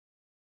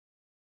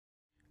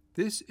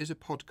This is a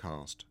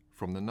podcast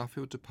from the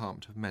Nuffield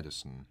Department of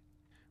Medicine.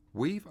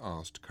 We've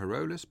asked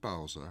Karolis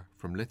Balza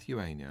from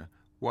Lithuania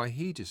why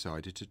he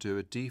decided to do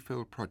a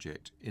DPhil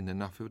project in the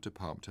Nuffield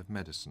Department of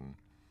Medicine.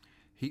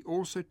 He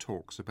also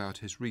talks about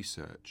his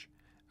research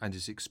and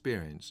his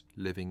experience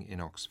living in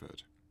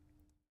Oxford.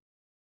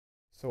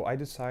 So I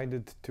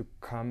decided to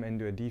come and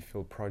do a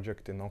DPhil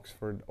project in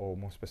Oxford, or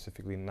more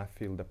specifically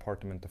Nuffield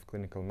Department of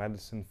Clinical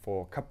Medicine,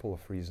 for a couple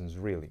of reasons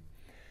really.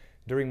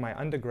 During my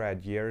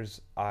undergrad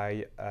years,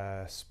 I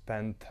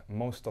spent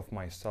most of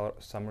my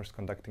summers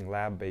conducting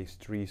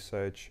lab-based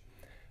research,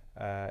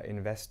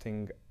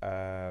 investing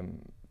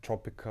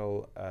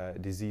tropical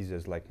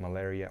diseases like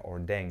malaria or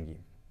dengue.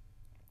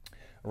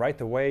 Right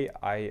away,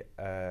 I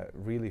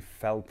really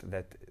felt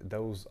that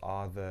those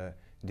are the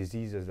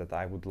diseases that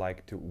I would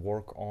like to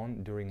work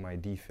on during my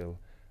DPhil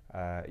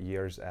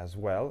years as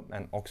well.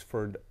 And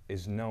Oxford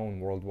is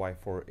known worldwide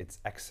for its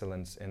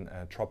excellence in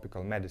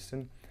tropical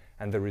medicine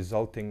and the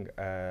resulting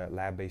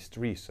lab-based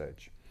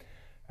research.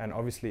 And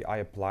obviously I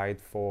applied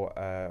for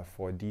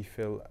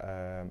DPhil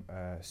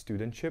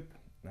studentship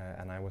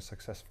and I was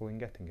successful in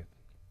getting it.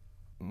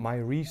 My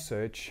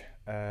research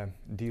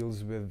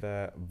deals with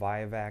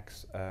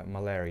Vivax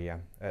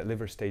malaria,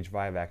 liver stage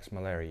Vivax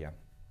malaria.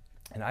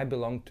 And I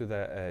belong to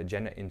the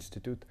Jenner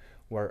Institute,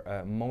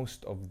 where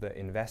most of the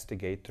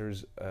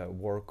investigators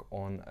work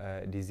on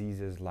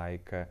diseases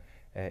like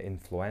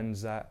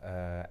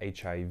influenza,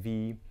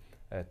 HIV,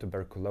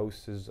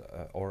 tuberculosis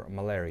or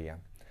malaria.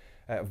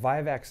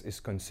 Vivax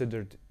is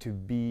considered to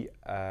be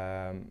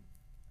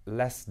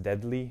less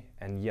deadly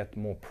and yet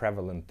more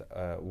prevalent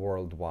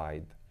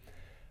worldwide.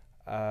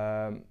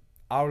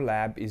 Our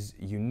lab is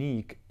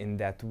unique in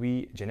that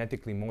we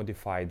genetically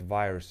modified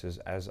viruses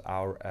as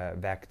our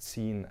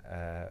vaccine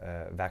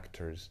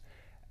vectors,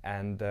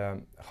 and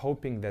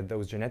hoping that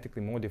those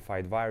genetically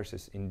modified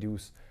viruses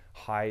induce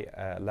high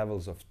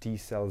levels of T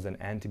cells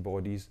and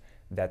antibodies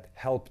that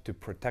help to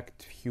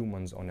protect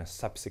humans on a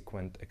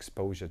subsequent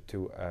exposure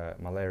to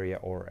malaria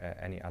or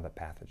any other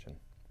pathogen.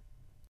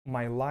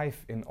 My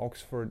life in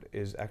Oxford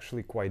is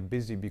actually quite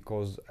busy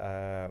because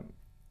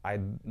I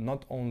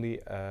not only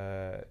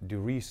do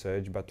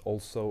research but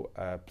also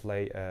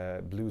play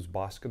blues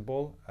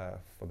basketball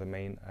for the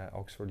main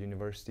Oxford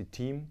University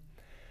team.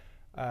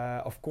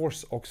 Of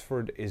course,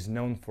 Oxford is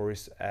known for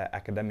its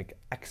academic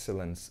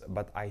excellence,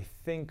 but I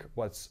think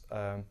what's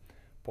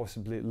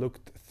possibly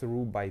looked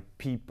through by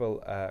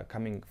people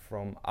coming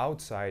from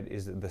outside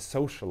is the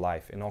social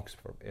life in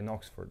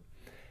Oxford.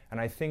 And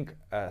I think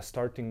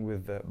starting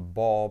with the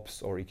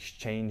bobs or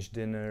exchange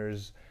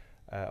dinners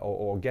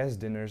or guest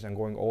dinners and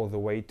going all the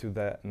way to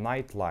the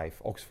nightlife,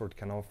 Oxford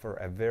can offer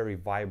a very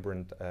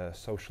vibrant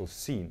social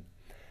scene.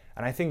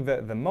 And I think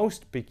that the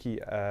most picky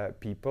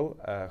people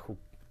who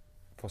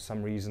for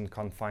some reason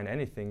can't find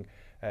anything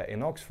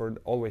in Oxford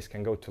always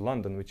can go to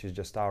London, which is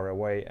just an hour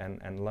away,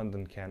 and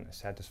London can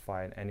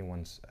satisfy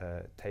anyone's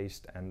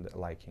taste and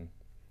liking.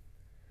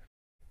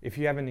 If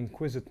you have an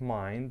inquisitive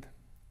mind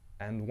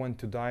and want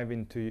to dive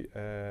into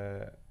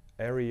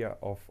area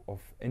of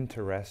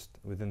interest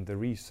within the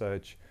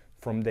research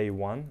from day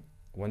one,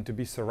 want to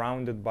be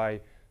surrounded by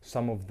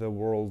some of the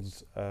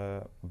world's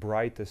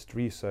brightest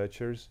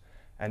researchers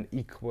and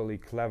equally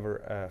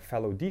clever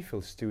fellow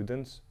DPhil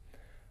students,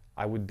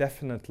 I would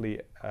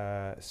definitely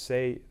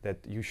say that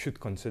you should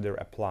consider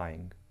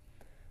applying.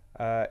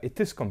 It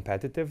is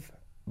competitive,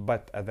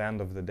 but at the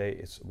end of the day,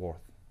 it's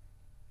worth.